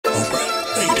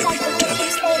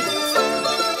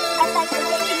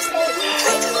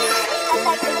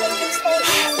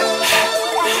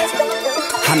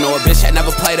bitch that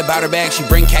never played about her bag, she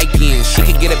bring cake in. She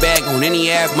could get a bag on any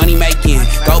app, money making.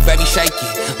 Go baby shake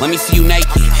it, let me see you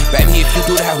naked. Baby, if you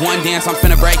do that one dance, I'm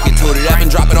finna break it. Toot it up and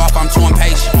drop it off, I'm too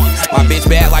impatient. My bitch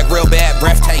bad like real bad,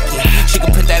 breathtaking. She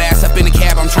can put that ass up in the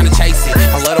cab, I'm tryna chase it.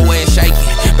 I love the way it's shaking,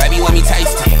 baby let me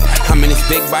taste it. I'm in this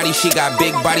big body, she got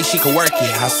big body, she can work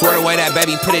it. I swear the way that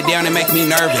baby put it down and make me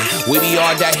nervous. We be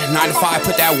all day, 9 to 5,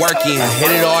 put that work in. I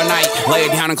hit it all night, lay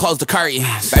it down and close the curtains.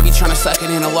 Baby tryna suck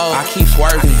it in the low, I keep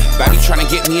swerving. Baby tryna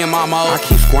get me in my mode, I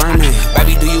keep squirming.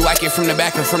 Baby, do you like it from the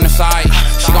back or from the side?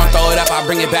 She gon' throw it up, I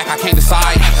bring it back, I can't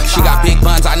decide. She got big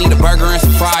buns, I need a burger and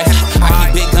some fries. I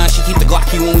keep big guns, she keep the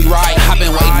Glocky when we ride. I've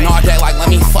been waiting all day like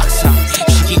let me fuck some.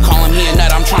 She keep calling me a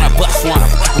nut, I'm tryna bust one.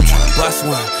 I'm tryna bust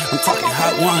one, I'm talking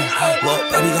hot one. Look,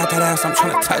 baby got that ass, I'm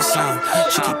tryna touch some.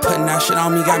 She keep putting that shit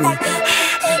on me, got me.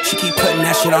 She keep putting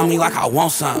that shit on me like I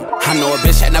want some. I know a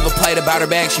bitch that never played about her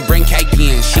bag, she bring cake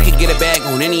in. She could get a bag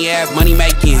on any app, money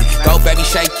making. Go baby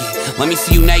shake it, let me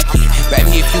see you naked.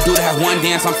 Baby, if you do that one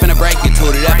dance, I'm finna break it.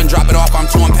 Toot it up and drop it off, I'm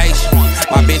too impatient.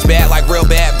 My bitch bad like real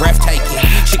bad, breathtaking.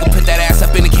 She can put that ass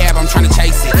up in the cab, I'm tryna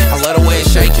chase it. I love the way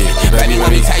it's shaking, baby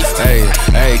let me taste it.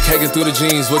 Hey, caking through the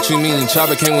jeans, what you mean?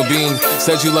 Chopper came with beans.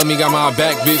 Said you love me, got my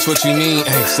back, bitch, what you mean?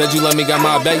 Hey, said you love me, got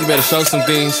my back, you better show some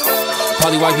things.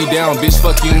 Probably wipe you down, bitch,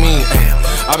 fuck you mean?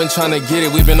 I've been trying to get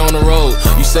it, we've been on the road.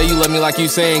 You say you love me like you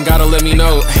saying, gotta let me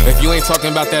know. If you ain't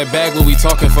talking about that bag, what we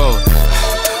talking for?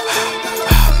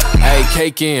 Hey,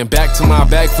 cake in, back to my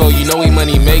bag for you know we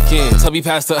money making. Tubby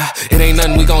pastor, it ain't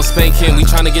nothing, we gon' spank him. We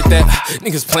tryna get that,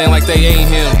 niggas playing like they ain't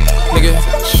him. Nigga,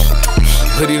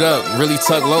 hoodied up, really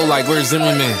tuck low like where's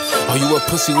Zimmerman? Oh, you a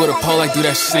pussy with a pole, like do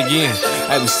that shit again.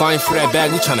 Hey, we slime for that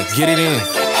bag, we tryna get it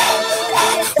in.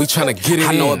 We tryna get it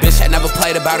in. I know a bitch that never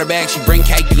played about her bag, she bring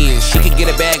cake in. She could get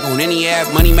a bag on any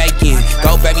app, money making.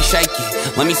 Go baby shake it,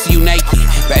 let me see you naked.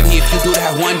 Baby, if you do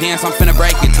that one dance, I'm finna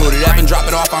break it. Toot it up and drop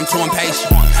it off, I'm too impatient.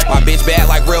 My bitch bad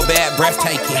like real bad,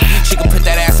 breathtaking. She can put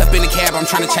that ass up in the cab, I'm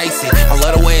tryna chase it. I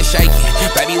love the way it's shaking,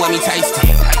 baby let me taste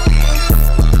it.